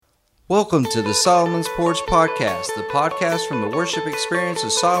Welcome to the Solomon's Porch Podcast, the podcast from the worship experience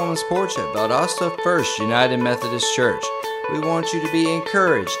of Solomon's Porch at Valdosta First United Methodist Church. We want you to be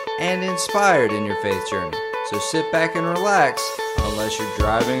encouraged and inspired in your faith journey. So sit back and relax, unless you're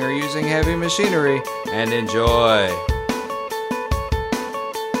driving or using heavy machinery, and enjoy.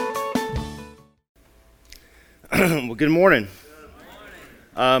 Well, good morning.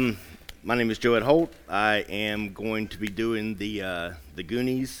 My name is Joe Holt. I am going to be doing the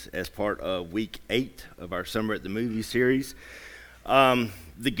Goonies as part of week 8 of our Summer at the Movies series.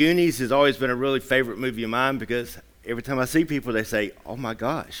 The Goonies has always been a really favorite movie of mine because every time I see people, they say, "Oh my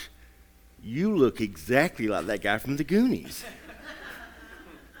gosh, you look exactly like that guy from the Goonies."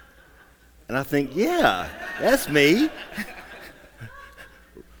 And I think, yeah, that's me.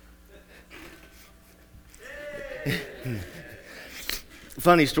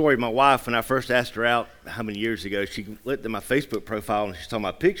 Funny story, my wife, when I first asked her out how many years ago, she looked at my Facebook profile and she saw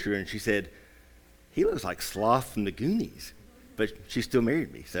my picture and she said, "He looks like Sloth from the Goonies." But she still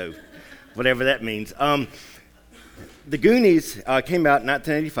married me, so whatever that means. The Goonies came out in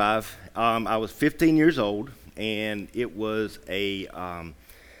 1985. I was 15 years old, and it was a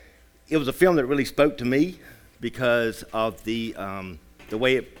film that really spoke to me because of the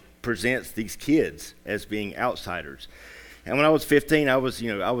way it presents these kids as being outsiders. And when I was 15, I was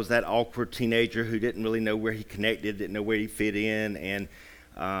that awkward teenager who didn't really know where he connected, didn't know where he fit in, and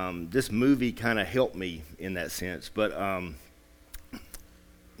this movie kind of helped me in that sense. But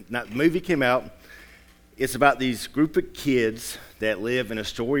the movie came out. It's about these group of kids that live in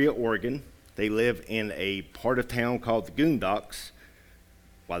Astoria, Oregon. They live in a part of town called the Goondocks,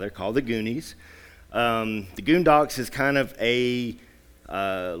 why they're called the Goonies. The Goondocks is kind of a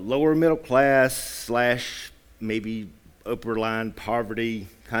lower middle class / maybe upper line poverty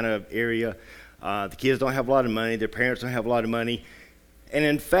kind of area. The kids don't have a lot of money. Their parents don't have a lot of money. And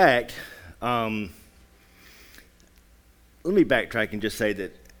in fact, let me backtrack and just say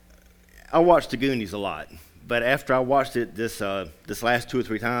that I watched the Goonies a lot. But after I watched it this last 2 or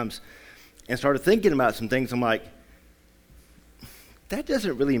 3 times and started thinking about some things, I'm like, that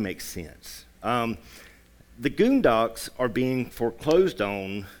doesn't really make sense. The Goondocks are being foreclosed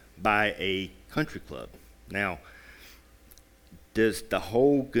on by a country club. Now, does the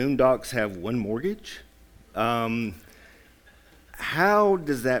whole Goondocks have one mortgage? How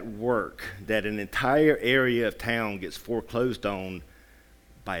does that work, that an entire area of town gets foreclosed on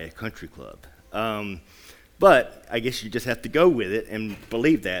by a country club? But I guess you just have to go with it and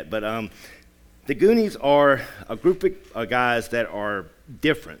believe that. But the Goonies are a group of guys that are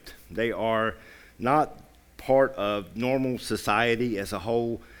different. They are not part of normal society as a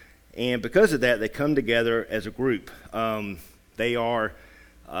whole, and because of that, they come together as a group. They are,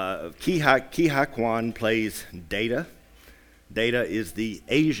 Ki Hai Kwan plays Data. Data is the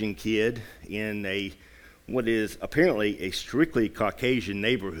Asian kid in what is apparently a strictly Caucasian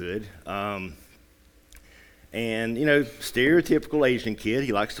neighborhood. And, stereotypical Asian kid.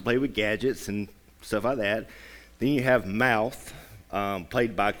 He likes to play with gadgets and stuff like that. Then you have Mouth,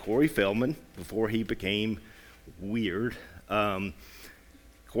 played by Corey Feldman before he became weird.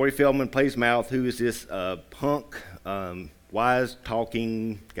 Corey Feldman plays Mouth, who is this punk, wise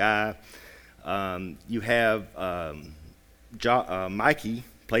talking guy. You have Mikey,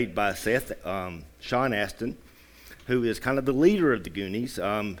 played by Sean Astin, who is kind of the leader of the Goonies,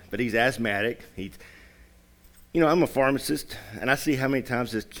 but he's asthmatic. I'm a pharmacist, and I see how many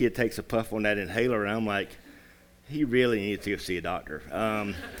times this kid takes a puff on that inhaler, and I'm like, he really needs to go see a doctor,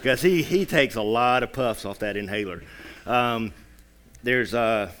 because he takes a lot of puffs off that inhaler. There's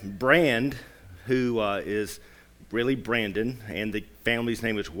Brand, who is really Brandon, and the family's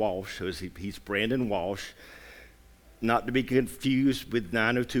name is Walsh, so he's Brandon Walsh, not to be confused with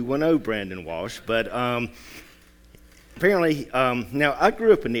 90210 Brandon Walsh, but apparently, now I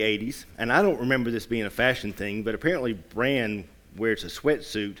grew up in the 80s, and I don't remember this being a fashion thing, but apparently Brand wears a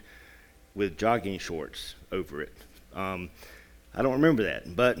sweatsuit with jogging shorts over it. I don't remember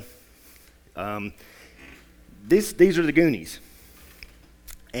that, but these are the Goonies.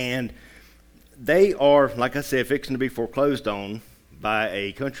 And they are, like I said, fixing to be foreclosed on by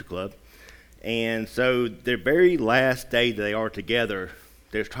a country club. And so their very last day they are together,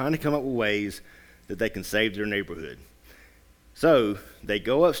 they're trying to come up with ways that they can save their neighborhood. So they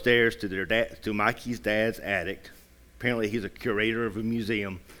go upstairs to Mikey's dad's attic. Apparently he's a curator of a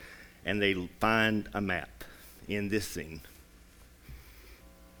museum, and they find a map in this scene.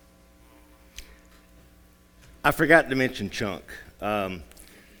 I forgot to mention Chunk.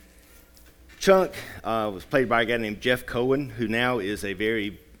 Chunk was played by a guy named Jeff Cohen, who now is a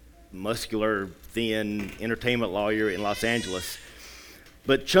very muscular, thin entertainment lawyer in Los Angeles.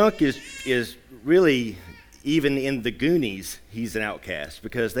 But Chunk is really, even in the Goonies, he's an outcast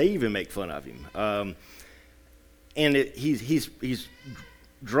because they even make fun of him. And he's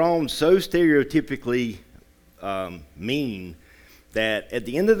drawn so stereotypically mean that at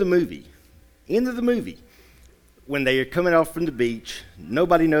the end of the movie, when they are coming off from the beach,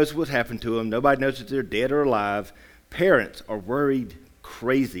 nobody knows what's happened to them. Nobody knows if they're dead or alive. Parents are worried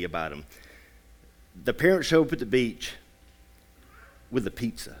crazy about them. The parents show up at the beach with a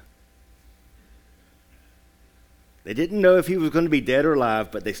pizza. They didn't know if he was going to be dead or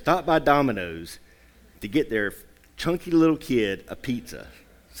alive, but they stopped by Domino's to get their chunky little kid a pizza.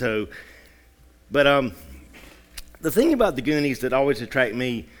 The thing about the Goonies that always attracted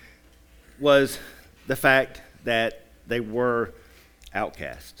me was the fact that they were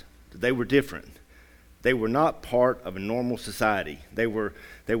outcast. They were different. They were not part of a normal society. They were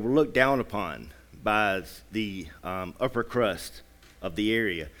looked down upon by the upper crust of the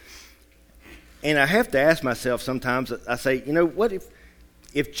area. And I have to ask myself sometimes, I say, what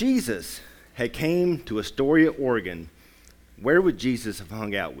if Jesus had came to Astoria, Oregon, where would Jesus have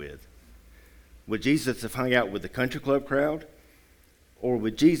hung out with? Would Jesus have hung out with the country club crowd? Or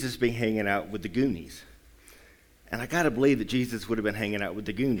would Jesus be hanging out with the Goonies? And I got to believe that Jesus would have been hanging out with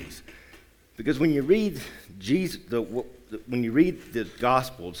the Goonies. Because when you read the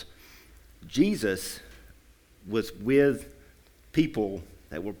Gospels, Jesus was with people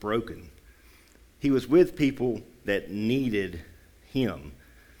that were broken. He was with people that needed him.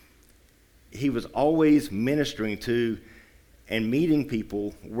 He was always ministering to and meeting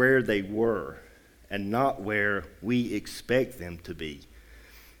people where they were and not where we expect them to be.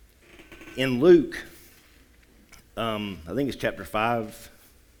 In Luke, I think it's chapter 5,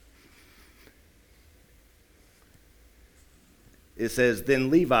 it says, "Then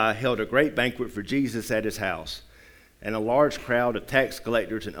Levi held a great banquet for Jesus at his house, and a large crowd of tax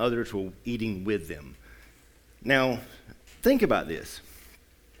collectors and others were eating with them." Now, think about this.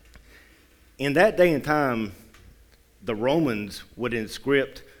 In that day and time, the Romans would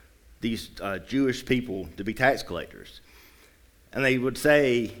inscript these Jewish people to be tax collectors. And they would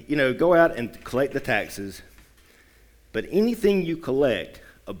say, go out and collect the taxes, but anything you collect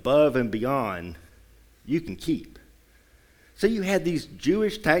above and beyond, you can keep. So you had these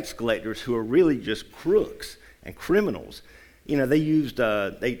Jewish tax collectors who are really just crooks and criminals. They used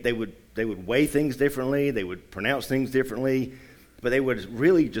they would weigh things differently, they would pronounce things differently, but they would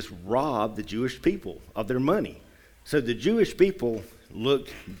really just rob the Jewish people of their money. So the Jewish people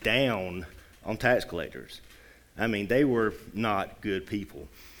looked down on tax collectors. I mean, they were not good people.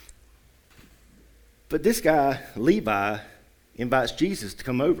 But this guy, Levi, invites Jesus to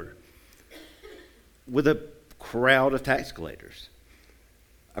come over with a crowd of tax collectors,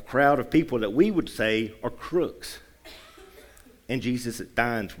 a crowd of people that we would say are crooks. And Jesus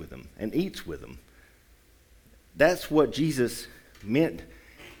dines with them and eats with them. That's what Jesus meant.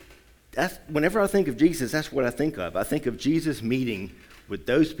 Whenever I think of Jesus, that's what I think of. I think of Jesus meeting with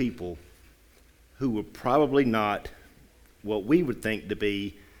those people who were probably not what we would think to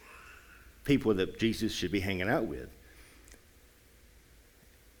be people that Jesus should be hanging out with.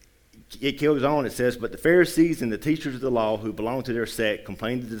 It goes on, it says, "But the Pharisees and the teachers of the law who belonged to their sect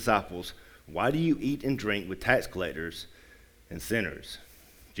complained to the disciples, 'Why do you eat and drink with tax collectors and sinners?'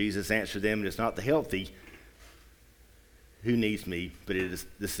 Jesus answered them, 'It is not the healthy who needs me, but it is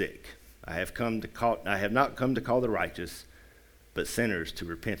the sick. I have not come to call the righteous, but sinners to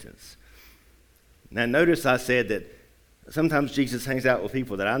repentance.'" Now notice I said that sometimes Jesus hangs out with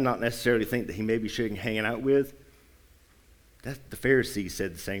people that I not necessarily think that he maybe shouldn't hang out with. The Pharisees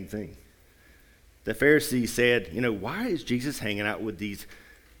said the same thing. The Pharisees said, why is Jesus hanging out with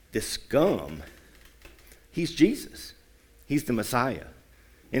this scum? He's Jesus. He's the Messiah.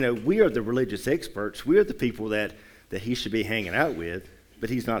 We are the religious experts. We are the people that he should be hanging out with, but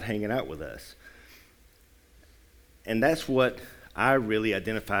he's not hanging out with us. And that's what I really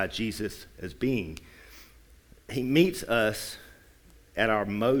identify Jesus as being. He meets us at our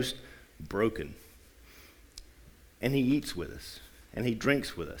most broken. And he eats with us, and he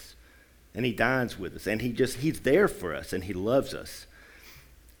drinks with us, and he dines with us, and he's there for us, and he loves us.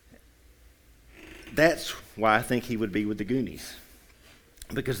 That's why I think he would be with the Goonies.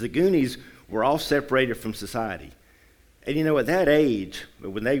 Because the Goonies were all separated from society. And at that age,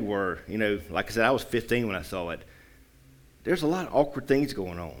 when they were, like I said, I was 15 when I saw it, there's a lot of awkward things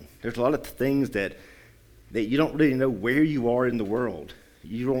going on. There's a lot of things that you don't really know where you are in the world.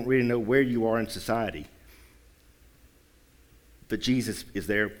 You don't really know where you are in society. But Jesus is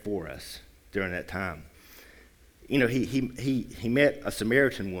there for us during that time. He met a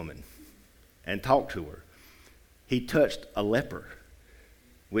Samaritan woman and talked to her. He touched a leper.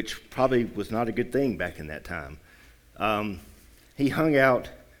 which probably was not a good thing back in that time. He hung out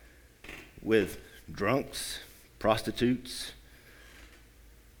with drunks, prostitutes.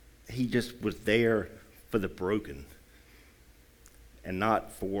 He just was there for the broken and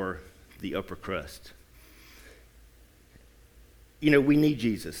not for the upper crust. You know, we need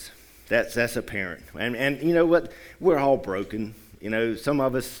Jesus. That's apparent. And you know what? We're all broken. You know, some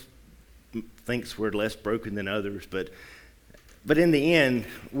of us thinks we're less broken than others, but in the end,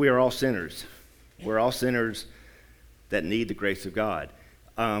 we are all sinners. We're all sinners that need the grace of God.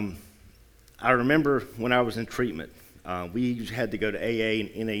 I remember when I was in treatment, we had to go to AA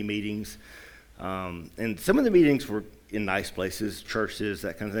and NA meetings, and some of the meetings were in nice places, churches,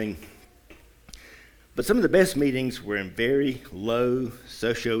 that kind of thing. But some of the best meetings were in very low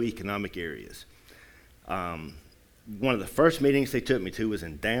socioeconomic areas. One of the first meetings they took me to was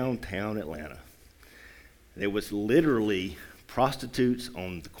in downtown Atlanta. There was literally prostitutes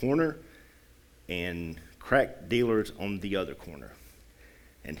on the corner and crack dealers on the other corner.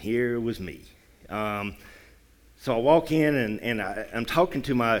 And here was me. So I walk in and I'm talking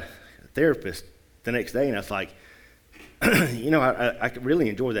to my therapist the next day, and I was like, you know, I could really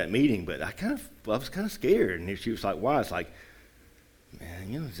enjoy that meeting, but I was kind of scared. And she was like, why? It's like,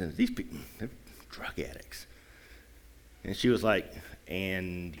 man, you know, these people, they're drug addicts. And she was like,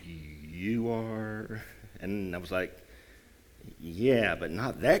 and you are? And I was like, yeah, but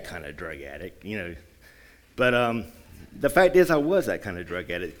not that kind of drug addict, you know. But the fact is I was that kind of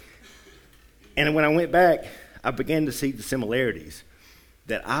drug addict. And when I went back, I began to see the similarities,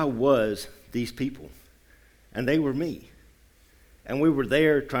 that I was these people, and they were me. And we were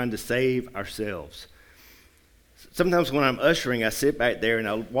there trying to save ourselves. Sometimes when I'm ushering, I sit back there and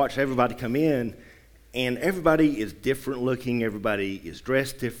I watch everybody come in, and everybody is different looking, everybody is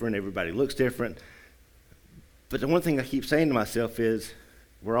dressed different, everybody looks different. But the one thing I keep saying to myself is,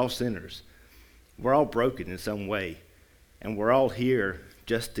 we're all sinners. We're all broken in some way, and we're all here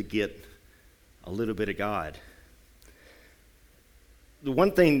just to get a little bit of God. The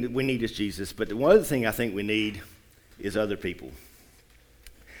one thing that we need is Jesus, but the one other thing I think we need is other people.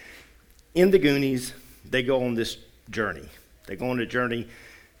 In the Goonies, they go on this journey. They go on a journey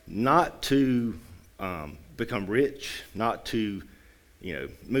not to become rich, not to, you know,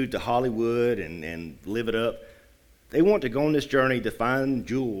 move to Hollywood and live it up. They want to go on this journey to find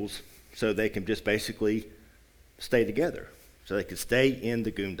jewels so they can just basically stay together, so they can stay in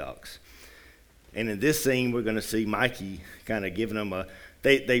the Goondocks. And in this scene, we're going to see Mikey kind of giving them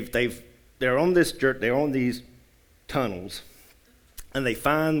they're on these tunnels, and they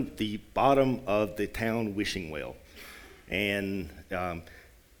find the bottom of the town wishing well, and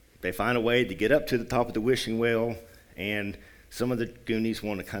they find a way to get up to the top of the wishing well. And some of the Goonies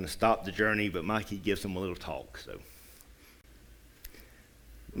want to kind of stop the journey, but Mikey gives them a little talk. So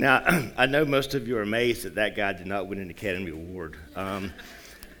now I know most of you are amazed that guy did not win an Academy Award.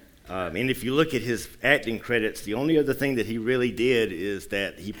 And if you look at his acting credits, the only other thing that he really did is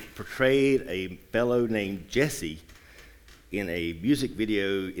that he portrayed a fellow named Jesse in a music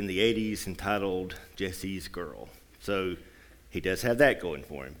video in the 80s entitled Jesse's Girl. So he does have that going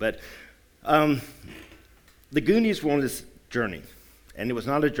for him. But the Goonies were on this journey, and it was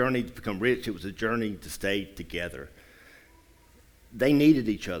not a journey to become rich, it was a journey to stay together. They needed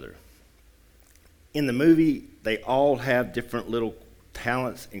each other. In the movie, they all have different little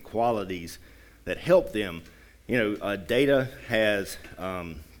talents and qualities that help them. You know, Data has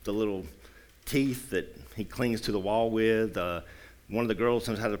the little teeth that he clings to the wall with. One of the girls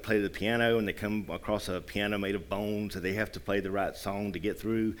knows how to play the piano, and they come across a piano made of bones, and they have to play the right song to get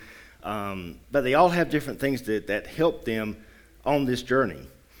through. But they all have different things that help them on this journey.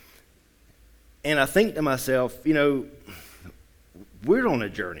 And I think to myself, you know, we're on a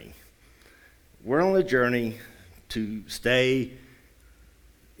journey. We're on a journey to stay.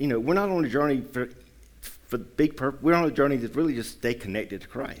 You know, we're not on a journey for big purpose. We're on a journey to really just stay connected to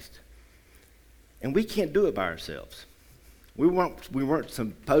Christ. And we can't do it by ourselves. We weren't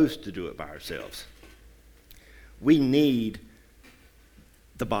supposed to do it by ourselves. We need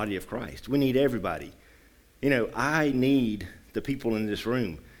the body of Christ. We need everybody. You know, I need the people in this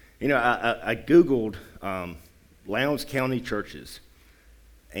room. You know, I Googled Lowndes County churches.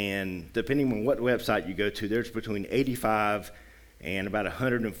 And depending on what website you go to, there's between 85 and about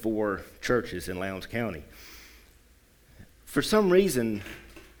 104 churches in Lowndes County. For some reason,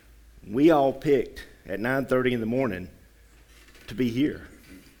 we all picked at 9:30 in the morning to be here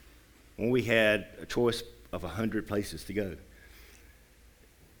when we had a choice of 100 places to go.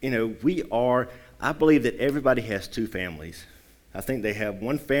 You know, I believe that everybody has two families. I think they have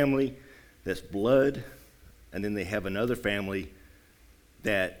one family that's blood, and then they have another family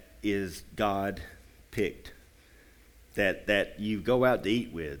that is God picked, that you go out to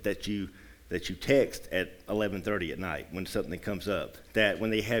eat with, that you text at 11:30 at night when something comes up, that when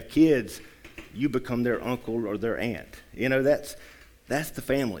they have kids, you become their uncle or their aunt. That's the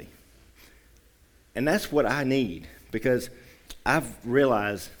family. And that's what I need, because I've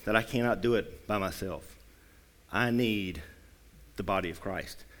realized that I cannot do it by myself. I need the body of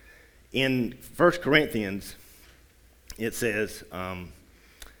Christ. In 1 Corinthians, it says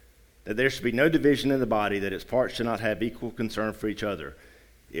that there should be no division in the body, that its parts should not have equal concern for each other.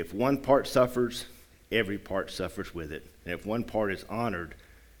 If one part suffers, every part suffers with it. And if one part is honored,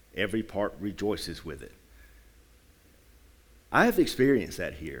 every part rejoices with it. I have experienced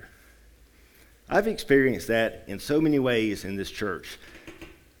that here. I've experienced that in so many ways in this church.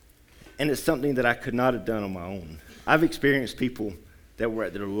 And it's something that I could not have done on my own. I've experienced people that were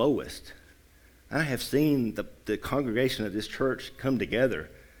at their lowest. I have seen the congregation of this church come together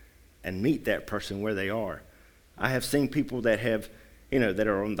and meet that person where they are. I have seen people that have, that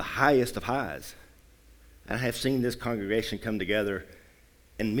are on the highest of highs. And I have seen this congregation come together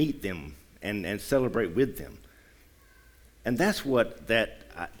and meet them and celebrate with them. And that's what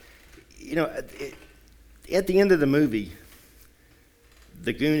at the end of the movie,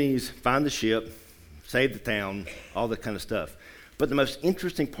 the Goonies find the ship, save the town, all that kind of stuff. But the most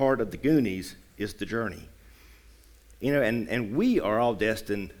interesting part of the Goonies is the journey. And we are all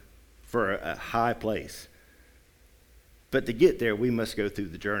destined for a high place. But to get there, we must go through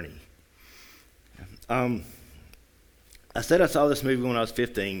the journey. I said I saw this movie when I was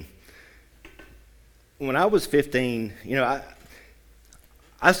 15. When I was 15,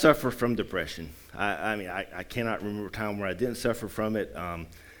 I suffer from depression. I cannot remember a time where I didn't suffer from it. I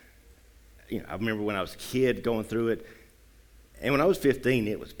remember when I was a kid going through it. And when I was 15,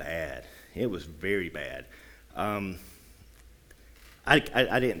 it was bad. It was very bad. I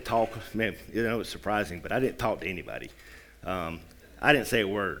didn't talk. Man, it's surprising, but I didn't talk to anybody. I didn't say a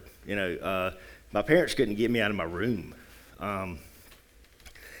word. My parents couldn't get me out of my room.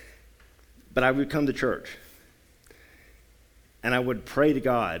 But I would come to church. And I would pray to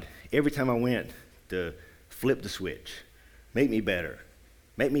God every time I went to flip the switch, make me better,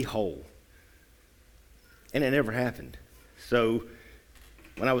 make me whole. And it never happened. So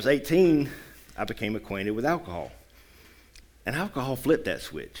when I was 18, I became acquainted with alcohol. And alcohol flipped that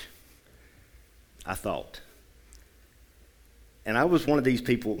switch, I thought. And I was one of these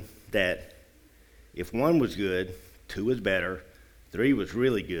people that if 1 was good, 2 was better, 3 was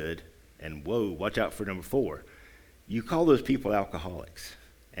really good, and whoa, watch out for number 4. You call those people alcoholics,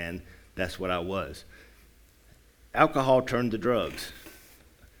 and that's what I was. Alcohol turned to drugs.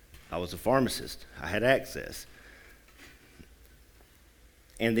 I was a pharmacist. I had access.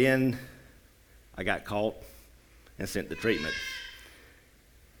 And then I got caught and sent to treatment.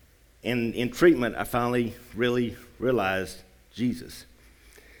 And in treatment, I finally really realized Jesus.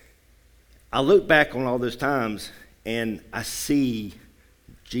 I look back on all those times, and I see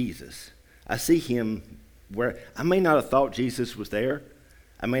Jesus. I see him where I may not have thought Jesus was there.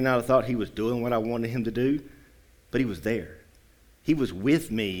 I may not have thought he was doing what I wanted him to do, but he was there. He was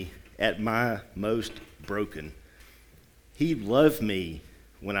with me at my most broken. He loved me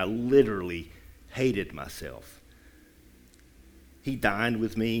when I literally hated myself. He dined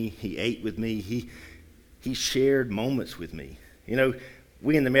with me. He ate with me. He shared moments with me.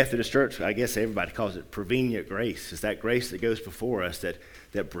 We in the Methodist Church, I guess everybody calls it prevenient grace. It's that grace that goes before us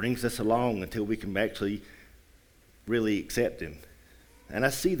that brings us along until we can actually really accept him. And I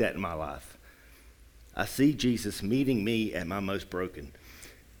see that in my life. I see Jesus meeting me at my most broken.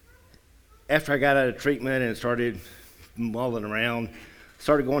 After I got out of treatment and started mulling around,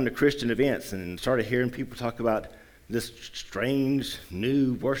 started going to Christian events and started hearing people talk about this strange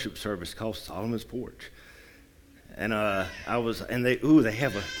new worship service called Solomon's Porch. And they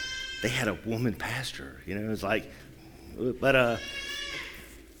had a woman pastor, it's like, but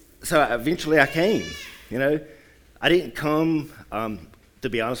so eventually I came, I didn't come, to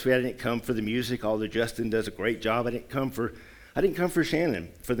be honest with you, I didn't come for the music, although Justin does a great job. I didn't come for Shannon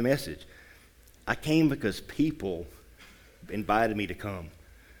for the message. I came because people invited me to come.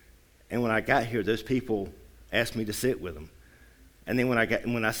 And when I got here, those people asked me to sit with them. And then when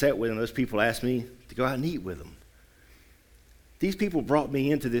I sat with them, those people asked me to go out and eat with them. These people brought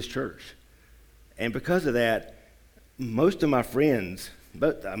me into this church. And because of that, most of my friends,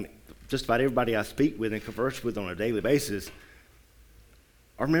 just about everybody I speak with and converse with on a daily basis,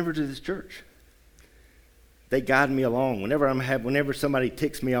 are members of this church. They guide me along. Whenever somebody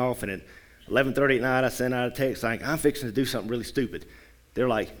ticks me off, and at 11:30 at night I send out a text like, I'm fixing to do something really stupid, they're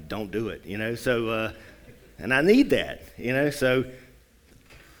like, don't do it, So, and I need that, So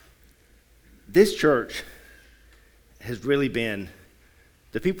this church has really been,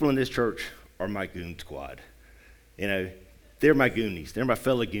 the people in this church are my goon squad. You know, they're my Goonies. They're my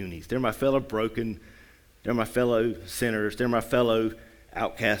fellow Goonies. They're my fellow broken. They're my fellow sinners. They're my fellow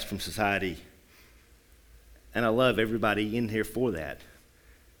outcasts from society. And I love everybody in here for that,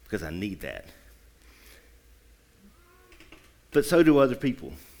 because I need that. But so do other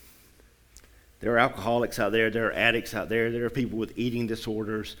people. There are alcoholics out there. There are addicts out there. There are people with eating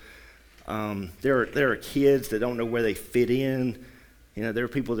disorders. There are kids that don't know where they fit in. You know, there are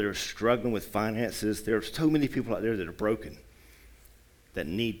people that are struggling with finances. There are so many people out there that are broken, that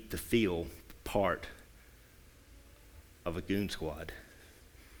need to feel part of a goon squad.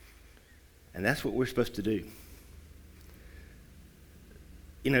 And that's what we're supposed to do.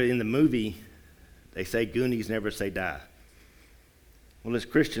 You know, in the movie, they say Goonies never say die. Well, as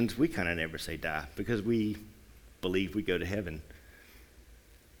Christians, we kind of never say die, because we believe we go to heaven.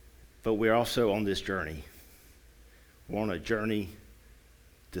 But we're also on this journey. We're on a journey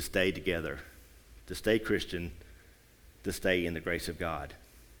to stay together, to stay Christian, to stay in the grace of God.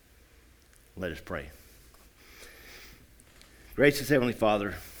 Let us pray. Gracious Heavenly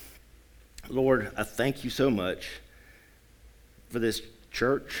Father, Lord, I thank you so much for this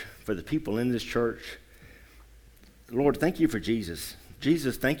church, for the people in this church. Lord, thank you for Jesus.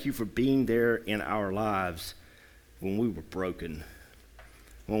 Jesus, thank you for being there in our lives when we were broken,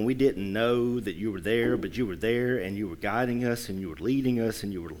 when we didn't know that you were there, but you were there and you were guiding us and you were leading us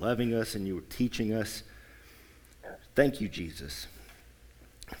and you were loving us and you were teaching us. Thank you, Jesus,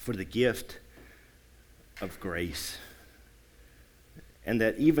 for the gift of grace. And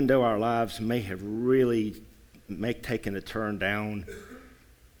that even though our lives may have really taken a turn down,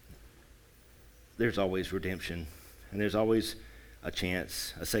 there's always redemption, and there's always a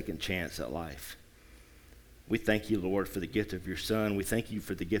chance, a second chance at life. We thank you, Lord, for the gift of your Son. We thank you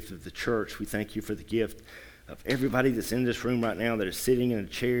for the gift of the church. We thank you for the gift of everybody that's in this room right now that is sitting in a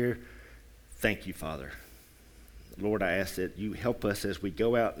chair. Thank you, Father. Lord, I ask that you help us as we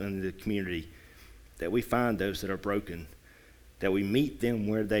go out in the community, that we find those that are broken, that we meet them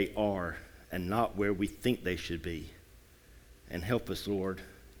where they are and not where we think they should be. And help us, Lord,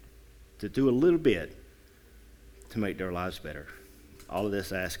 to do a little bit to make their lives better. All of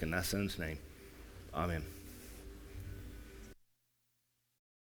this I ask in thy Son's name. Amen.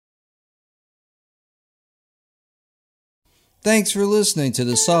 Thanks for listening to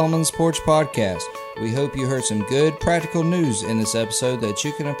the Solomon's Porch Podcast. We hope you heard some good practical news in this episode that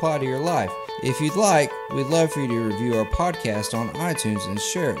you can apply to your life. If you'd like, we'd love for you to review our podcast on iTunes and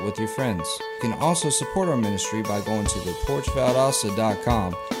share it with your friends. You can also support our ministry by going to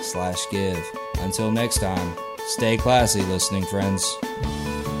theporchvaldosta.com/give. Until next time, stay classy, listening friends.